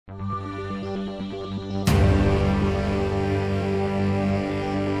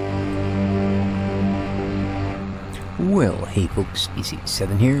Well, hey folks,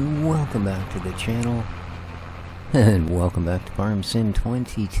 pt.70 here, welcome back to the channel, and welcome back to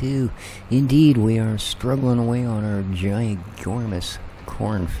FS22. Indeed, we are struggling away on our ginormous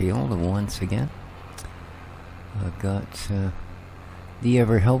cornfield once again. I've got the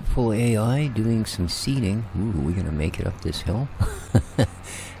ever-helpful AI doing some seeding. Ooh, we're gonna make it up this hill.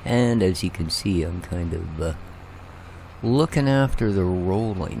 And as you can see, I'm kind of looking after the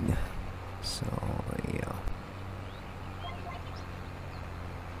rolling. So, yeah.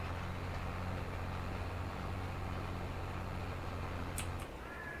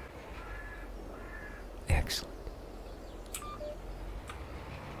 Excellent.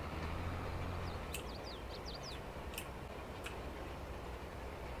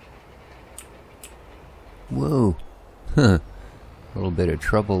 Whoa. Huh. A little bit of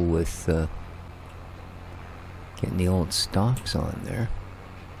trouble with getting the old stalks on there.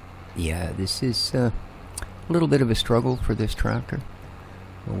 Yeah, this is a little bit of a struggle for this tractor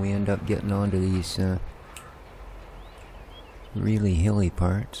when we end up getting onto these really hilly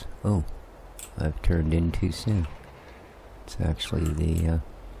parts. Oh, I've turned in too soon. It's actually the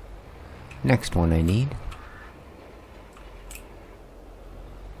next one I need.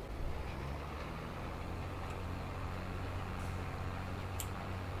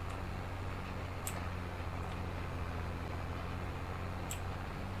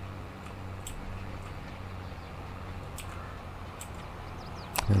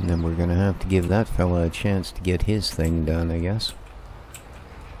 And then we're gonna have to give that fella a chance to get his thing done, I guess.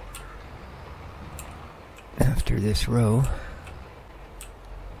 After this row.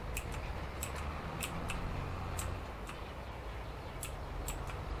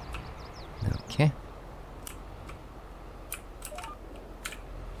 Okay.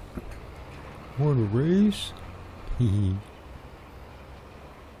 Want a race? Hee.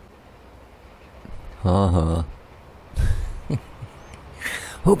 Ha.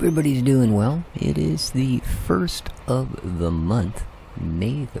 Hope everybody's doing well. It is the 1st of the month,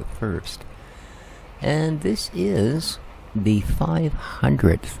 May the 1st. And this is the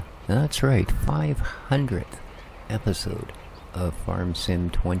 500th, that's right, 500th episode of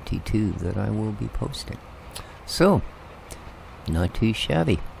FS22 that I will be posting. So, not too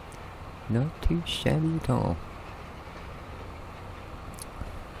shabby. Not too shabby at all.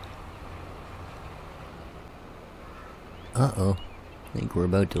 Uh-oh. I think we're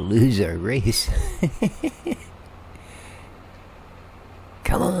about to lose our race.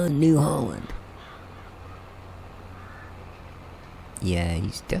 Come on, New Holland. Yeah,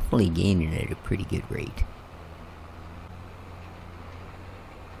 he's definitely gaining at a pretty good rate.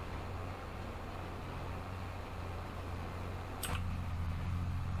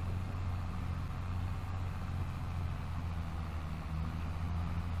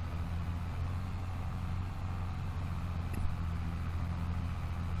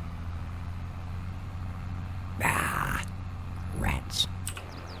 Rats.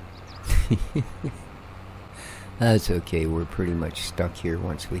 That's okay, we're pretty much stuck here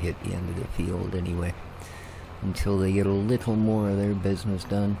once we hit the end of the field anyway. Until they get a little more of their business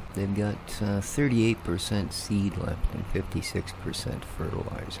done. They've got 38% seed left and 56%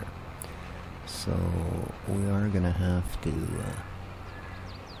 fertilizer. So we are going to have to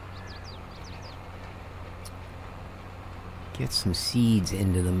get some seeds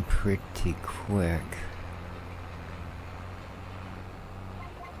into them pretty quick.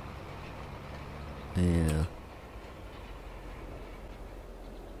 Yeah.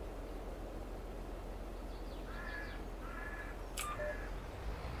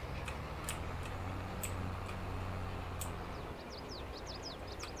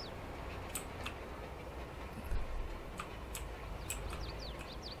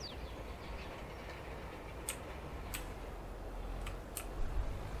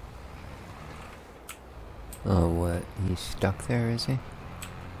 Oh, what? He's stuck there, is he?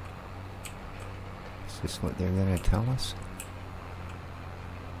 Is this what they're gonna tell us?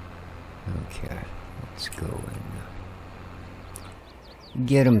 Okay, let's go and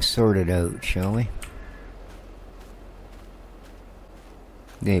get him sorted out, shall we?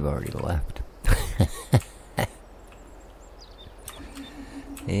 They've already left.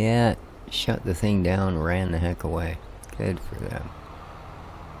 Yeah, shut the thing down, ran the heck away. Good for them.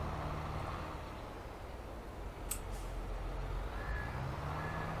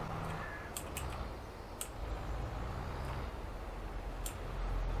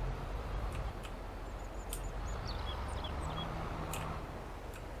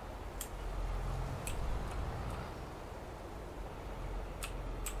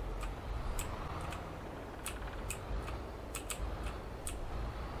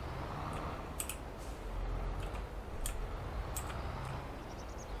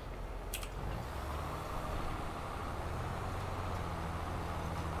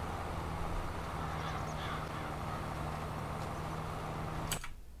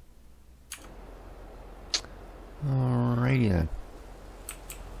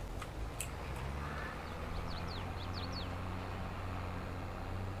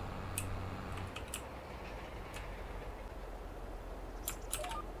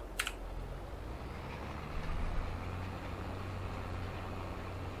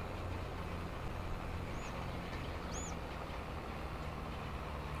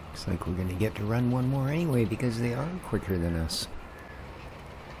 Looks like we're gonna get to run one more anyway because they are quicker than us.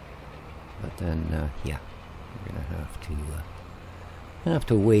 But then, yeah, we're gonna have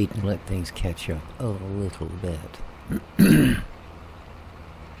to wait and let things catch up a little bit.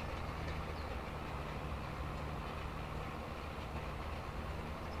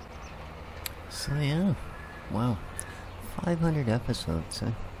 So yeah, wow, 500 episodes, eh?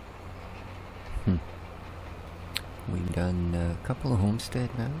 We've done a couple of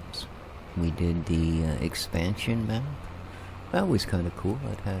homestead maps. We did the expansion map. That was kind of cool.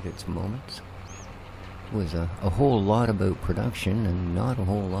 It had its moments. It was a whole lot about production and not a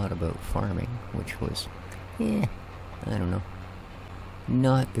whole lot about farming, which was, I don't know,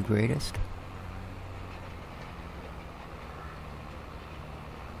 not the greatest.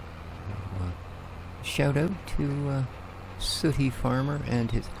 Shout out to Sooty Farmer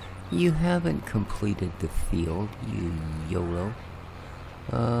and his... You haven't completed the field, you YOLO.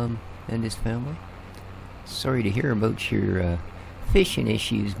 And his family. Sorry to hear about your fishing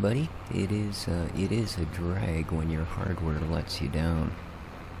issues, buddy. It is a drag when your hardware lets you down.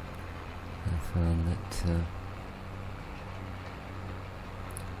 I found that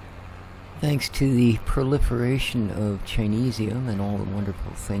thanks to the proliferation of Chinesium and all the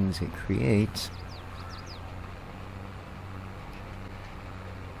wonderful things it creates,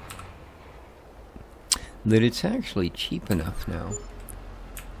 that it's actually cheap enough now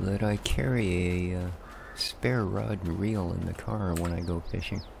that I carry a spare rod and reel in the car when I go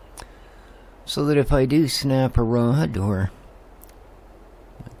fishing. So that if I do snap a rod, or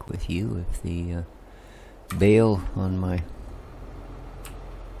like with you, if the bail on my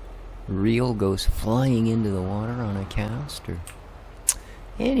reel goes flying into the water on a cast, or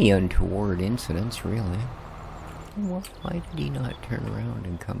any untoward incidents, really, well, why did he not turn around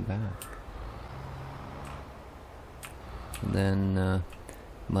and come back? Then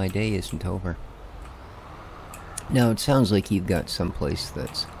my day isn't over. Now it sounds like you've got someplace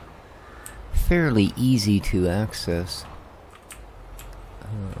that's fairly easy to access,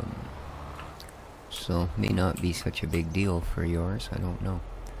 so may not be such a big deal for yours, I don't know.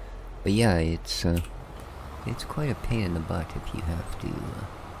 But yeah, it's quite a pain in the butt if you have to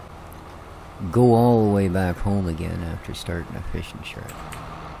go all the way back home again after starting a fishing trip.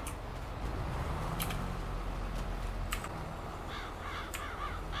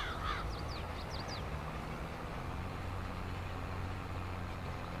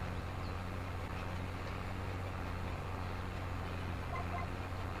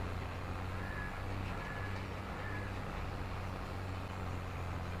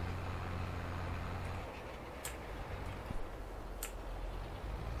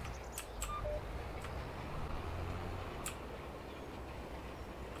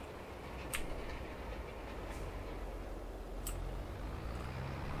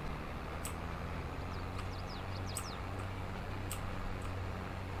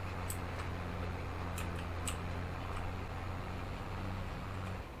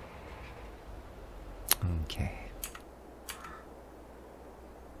 Okay.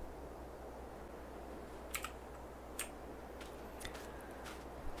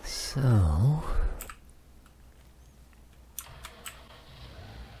 So...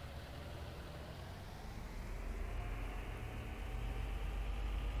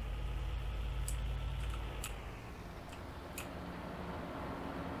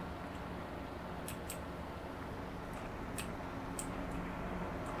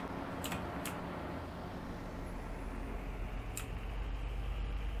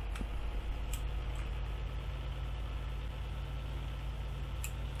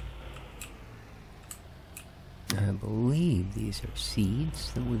 I believe these are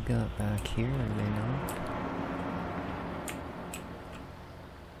seeds that we've got back here, are they not?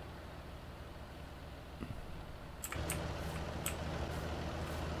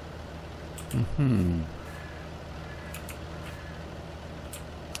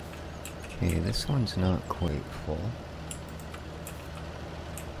 Okay, this one's not quite full.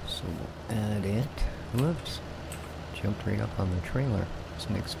 So we'll add it. Whoops. Jumped right up on the trailer.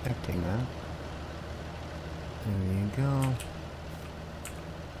 Wasn't expecting that. There you go.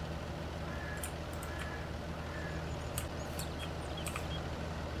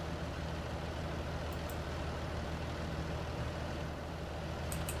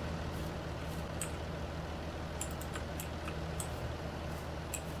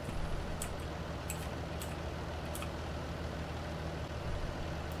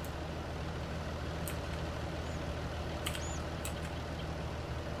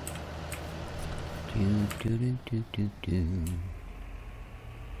 Do.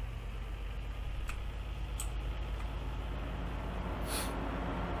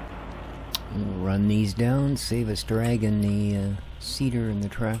 We'll run these down, save us dragging the seeder and the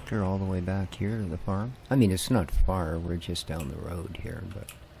tractor all the way back here to the farm. I mean, it's not far, we're just down the road here,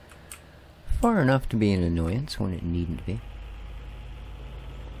 but far enough to be an annoyance when it needn't be.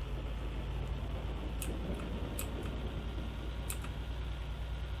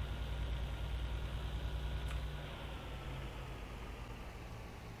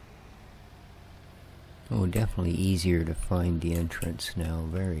 Oh, definitely easier to find the entrance now.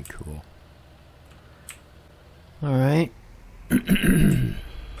 Very cool. Alright.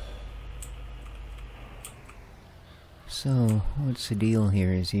 So, what's the deal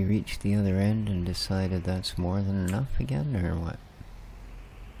here? Has he reached the other end and decided that's more than enough again, or what?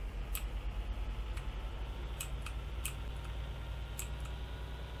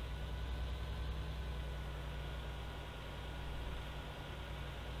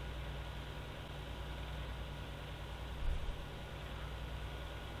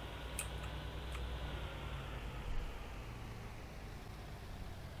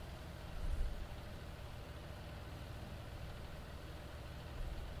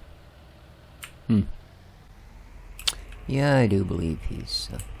 Yeah, I do believe he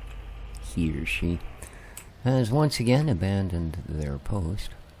or she has once again abandoned their post.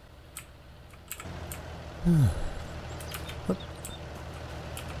 Whoop.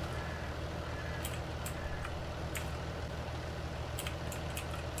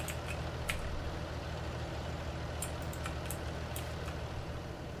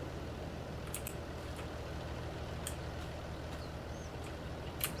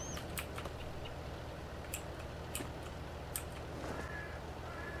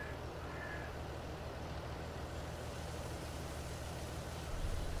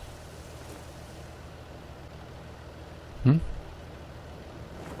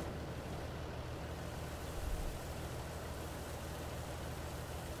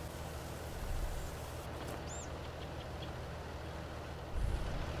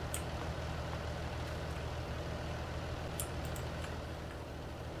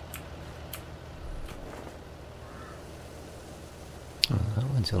 Oh, that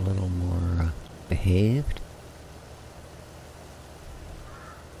one's a little more behaved.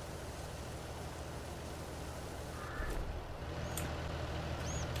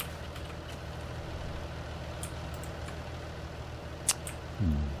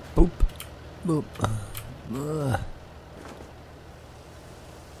 Boop. Boop.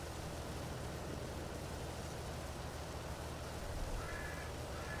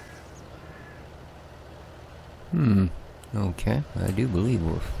 Okay, I do believe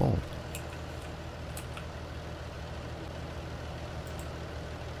we're full.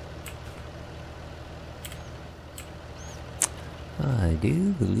 I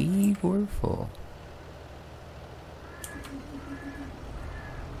do believe we're full.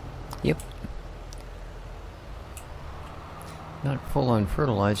 Yep. Not full on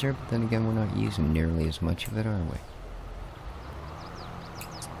fertilizer, but then again, we're not using nearly as much of it, are we?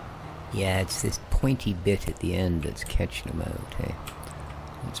 Yeah, it's this pointy bit at the end that's catching him out, hey?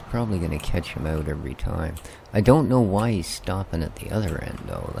 It's probably going to catch him out every time. I don't know why he's stopping at the other end,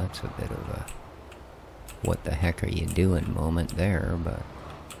 though. That's a bit of a what the heck are you doing moment there, but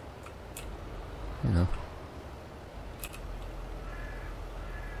you know.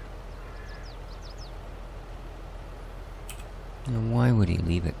 Now, why would he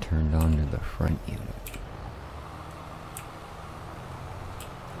leave it turned on to the front unit?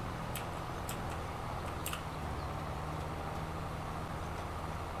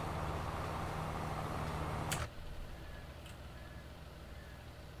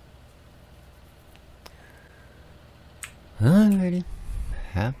 Alrighty.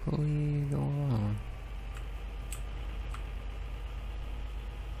 Happily go on.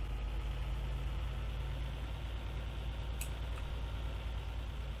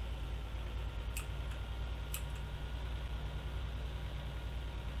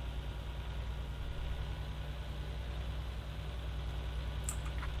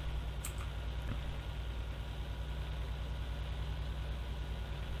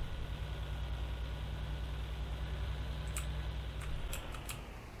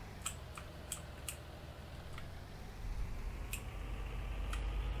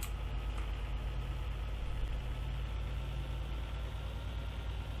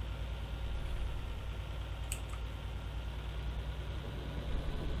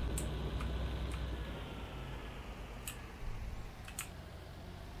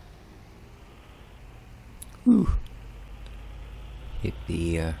 Whew. Hit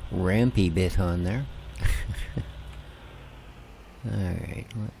the rampy bit on there. Alright,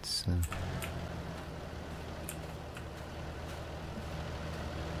 let's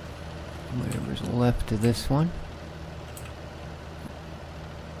whatever's left of this one.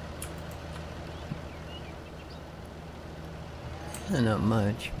 Not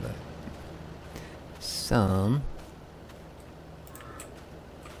much, but some.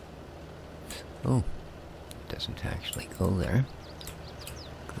 Oh, doesn't actually go there.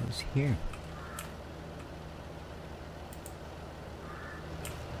 Goes here.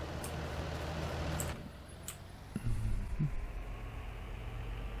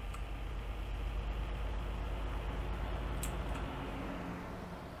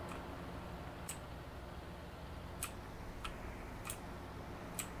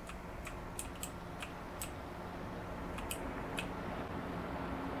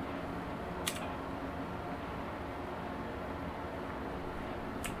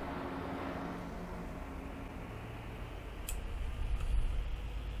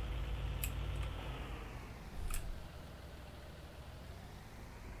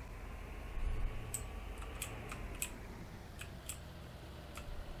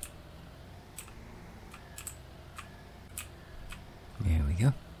 There we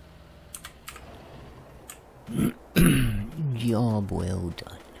go. Job well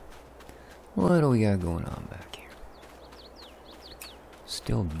done. What do we got going on back here?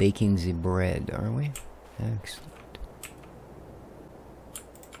 Still baking the bread, are we? Excellent.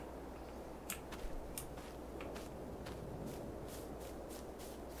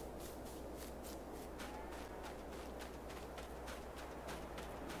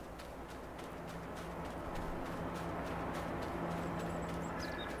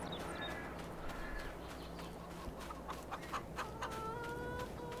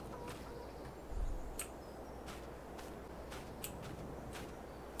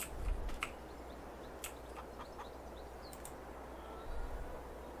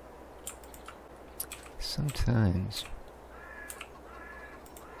 Sometimes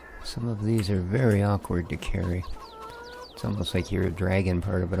some of these are very awkward to carry. It's almost like you're dragging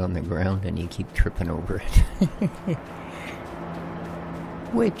part of it on the ground and you keep tripping over it.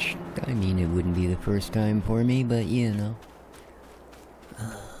 Which, I mean, it wouldn't be the first time for me, but you know.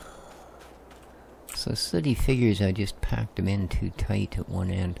 So Sooty figures I just packed them in too tight at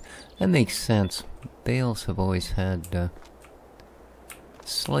one end. That makes sense. Bales have always had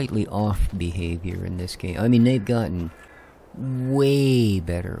slightly off behavior in this game. I mean, they've gotten way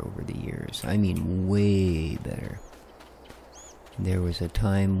better over the years. I mean, way better. There was a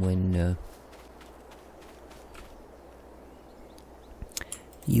time when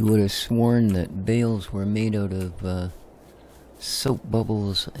you would have sworn that bales were made out of soap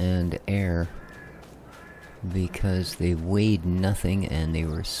bubbles and air, because they weighed nothing and they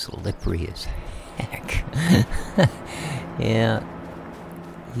were slippery as heck. Yeah.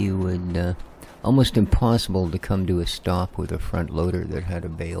 You would, almost impossible to come to a stop with a front loader that had a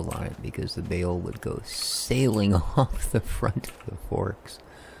bale on it, because the bale would go sailing off the front of the forks.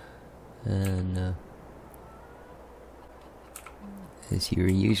 And, as you're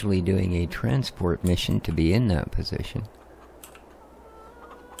usually doing a transport mission to be in that position,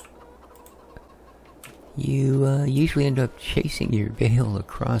 you usually end up chasing your bale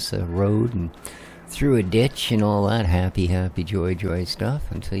across a road and through a ditch and all that happy, joy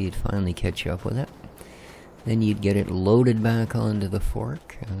stuff until you'd finally catch up with it. Then you'd get it loaded back onto the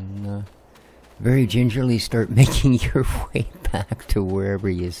fork and very gingerly start making your way back to wherever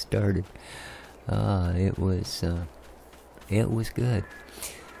you started. It was good.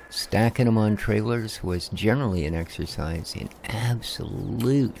 Stacking them on trailers was generally an exercise in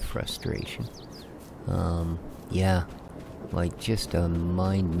absolute frustration. Yeah. Like just a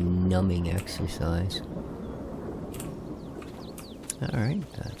mind-numbing exercise. Alright,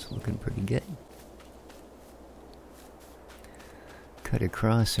 that's looking pretty good. Cut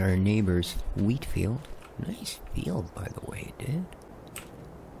across our neighbor's wheat field. Nice field, by the way, dude.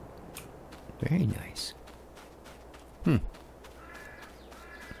 Very nice.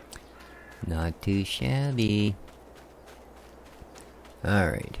 Not too shabby.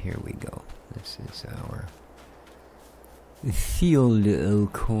 Alright, here we go. This is our field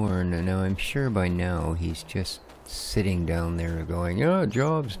of corn. Now I'm sure by now he's just sitting down there going, "Oh,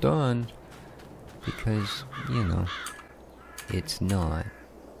 job's done." Because, you know, it's not.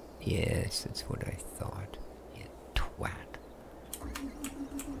 Yes, that's what I thought. You twat.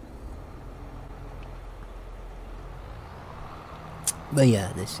 But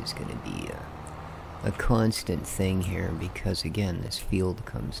yeah, this is gonna be a constant thing here, because again, this field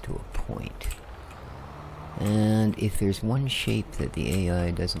comes to a point. And if there's one shape that the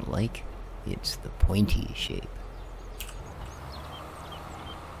AI doesn't like, it's the pointy shape.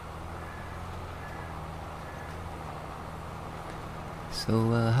 So So,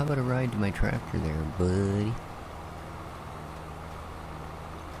 how about a ride to my tractor there, buddy?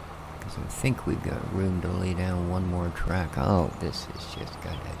 Because I think we've got room to lay down one more track. Oh, this is just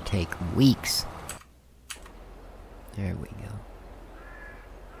gonna take weeks. There we go.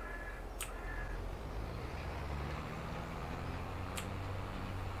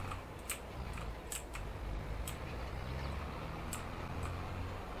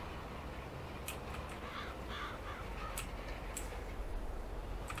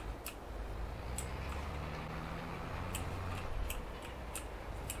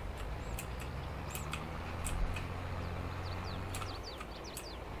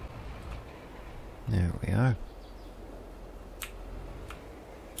 There we are.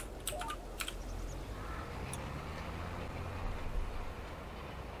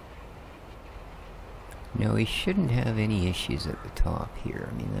 Now we shouldn't have any issues at the top here.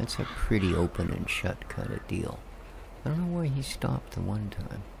 I mean, that's a pretty open and shut kind of deal. I don't know why he stopped the one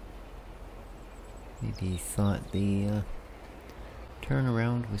time. Maybe he thought the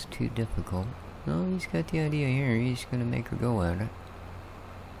turnaround was too difficult. No, he's got the idea here. He's gonna make her go at it.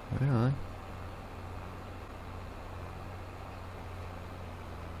 Right on.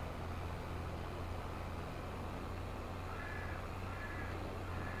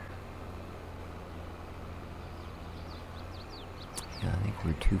 Yeah, I think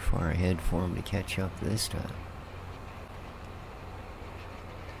we're too far ahead for him to catch up this time.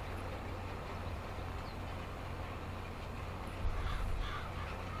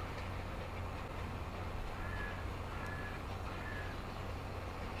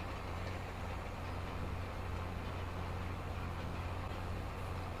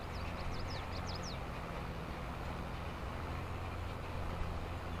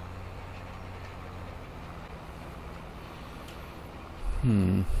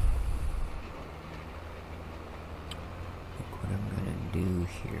 Look what I'm gonna do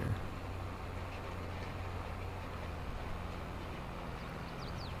here.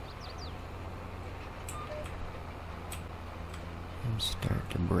 And start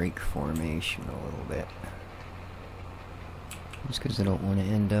to break formation a little bit. Just because I don't want to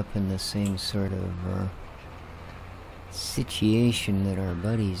end up in the same sort of situation that our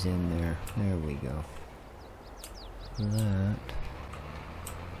buddy's in there. There we go. That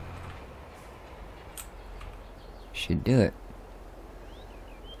should do it.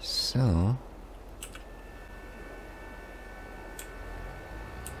 So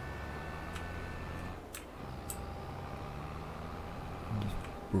just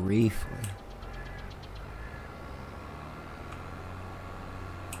briefly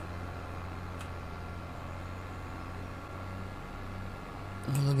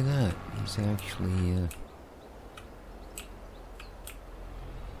oh, look at that. He's actually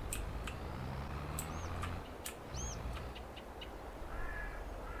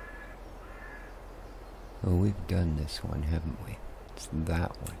oh, we've done this one, haven't we? It's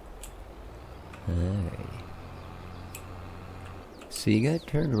that one. Alrighty. So you got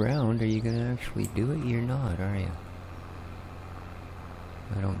turned around. Are you gonna actually do it? You're not, are you?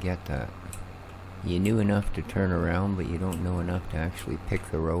 I don't get that. You knew enough to turn around, but you don't know enough to actually pick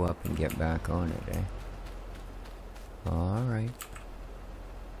the row up and get back on it, eh? Alright.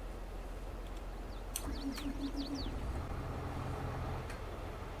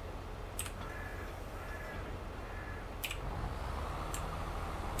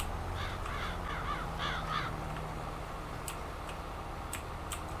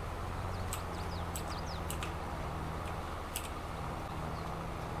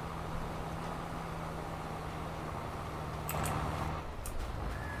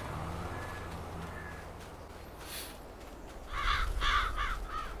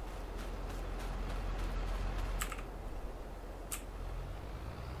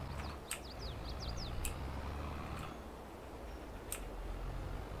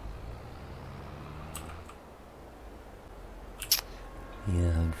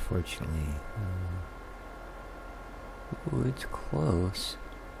 Yeah, unfortunately. Ooh, it's close.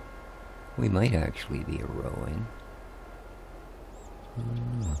 We might actually be a row in. I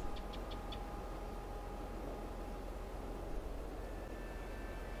don't know.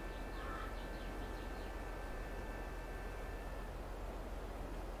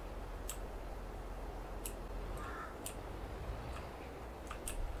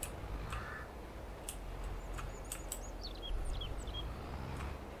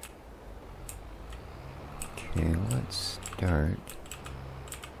 Okay, let's start.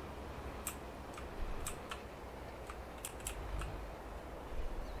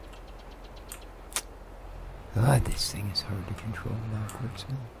 God, this thing is hard to control backwards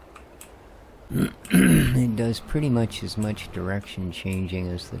now. It it does pretty much as much direction changing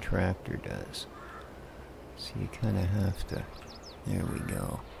as the tractor does. So you kind of have to, there we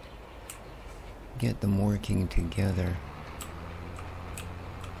go, get them working together.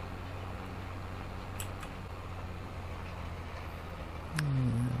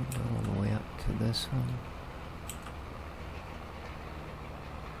 And go all the way up to this one.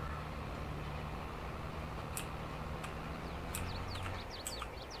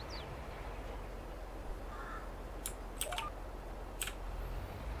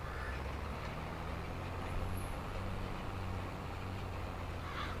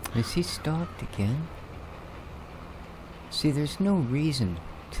 Is he stopped again? See, there's no reason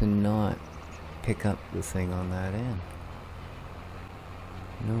to not pick up the thing on that end.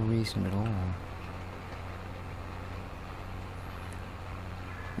 No reason at all.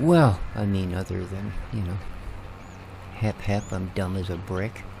 Well, I mean, other than, you know, hep hep, I'm dumb as a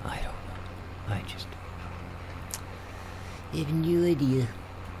brick. I don't know. I just have no idea.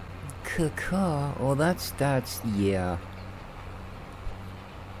 Caca. Oh, that's, yeah.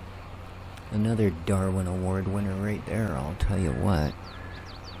 Another Darwin Award winner right there, I'll tell you what.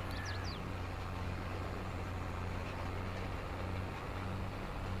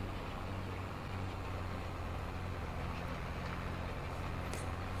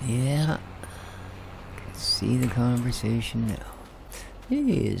 Yeah. Can see the conversation now. Hey,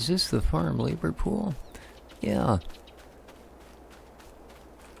 is this the farm labor pool? Yeah.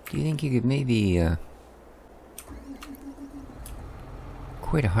 Do you think you could maybe,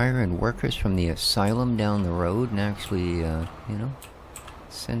 quit hiring workers from the asylum down the road and actually, you know,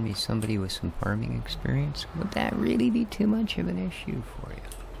 send me somebody with some farming experience? Would that really be too much of an issue for you?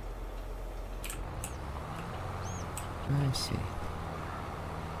 I see.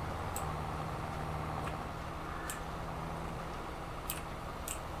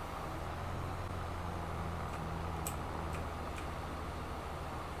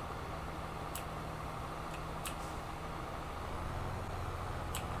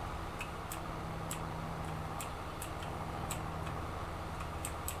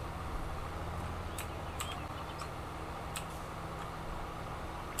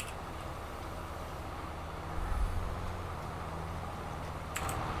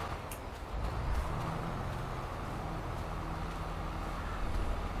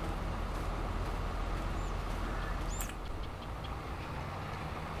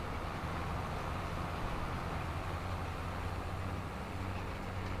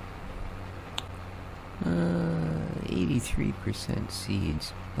 Uh, 83%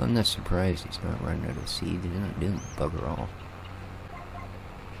 seeds. I'm not surprised he's not running out of seeds. He's not doing bugger all.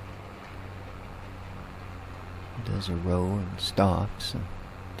 Does a row and stops.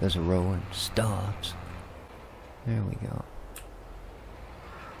 Does a row and stops. There we go.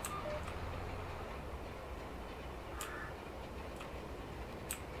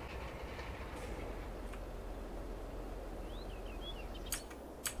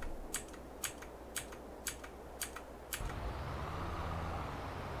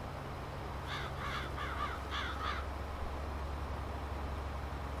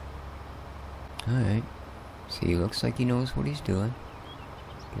 Alright. See, looks like he knows what he's doing.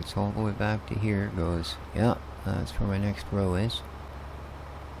 Gets all the way back to here, goes, yeah, that's where my next row is.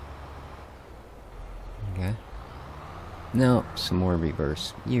 Okay. No, some more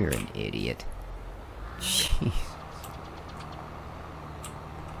reverse. You're an idiot. Jeez.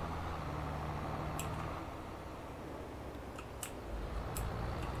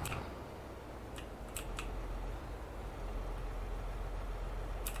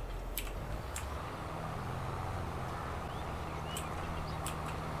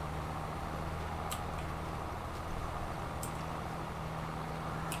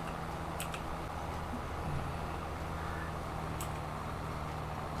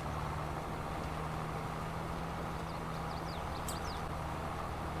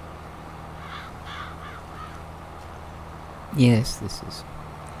 Yes, this is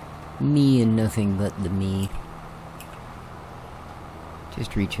me and nothing but the me.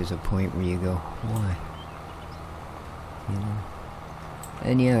 Just reaches a point where you go, why? You know?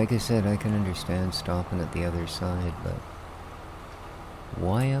 And yeah, like I said, I can understand stopping at the other side, but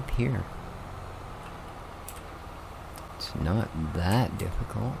why up here? It's not that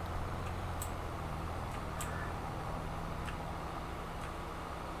difficult.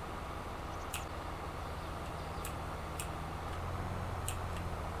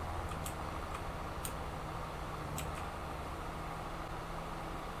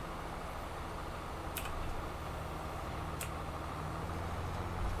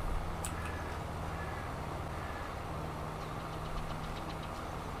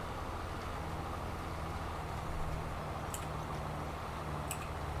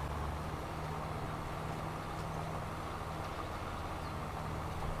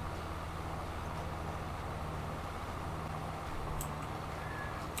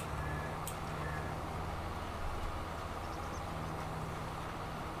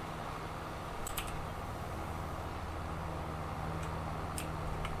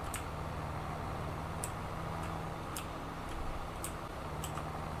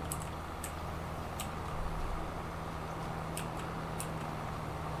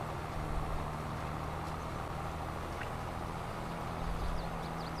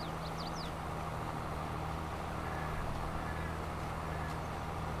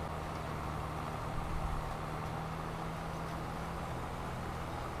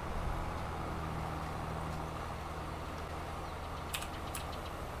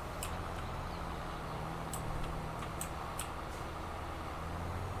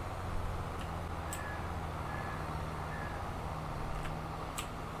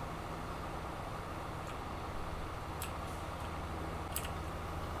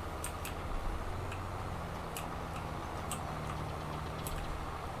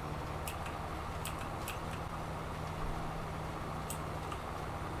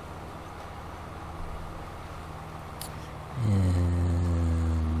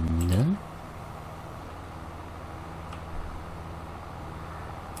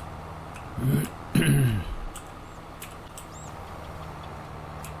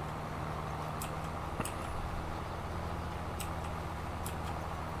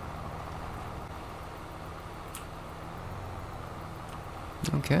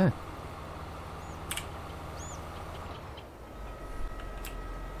 Okay.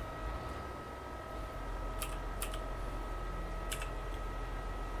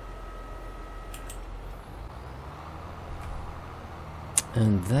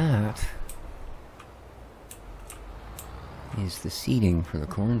 And that is the seeding for the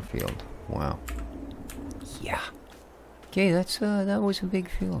cornfield. Wow. Yeah. Okay, that's that was a big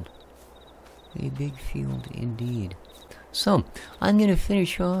field. A big field indeed. So I'm gonna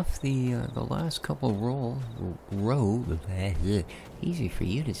finish off the last couple rows. Easy for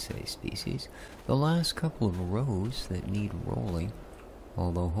you to say, species. The last couple of rows that need rolling.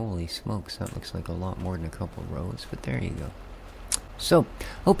 Although, holy smokes, that looks like a lot more than a couple of rows. But there you go. So,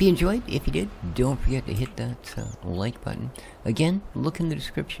 hope you enjoyed. If you did, don't forget to hit that like button. Again, look in the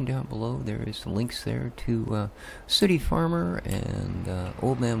description down below. There is links there to City Farmer and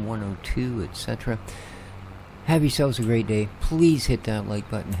Old Man 102, etc. Have yourselves a great day. Please hit that like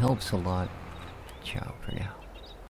button. Helps a lot. Ciao for now.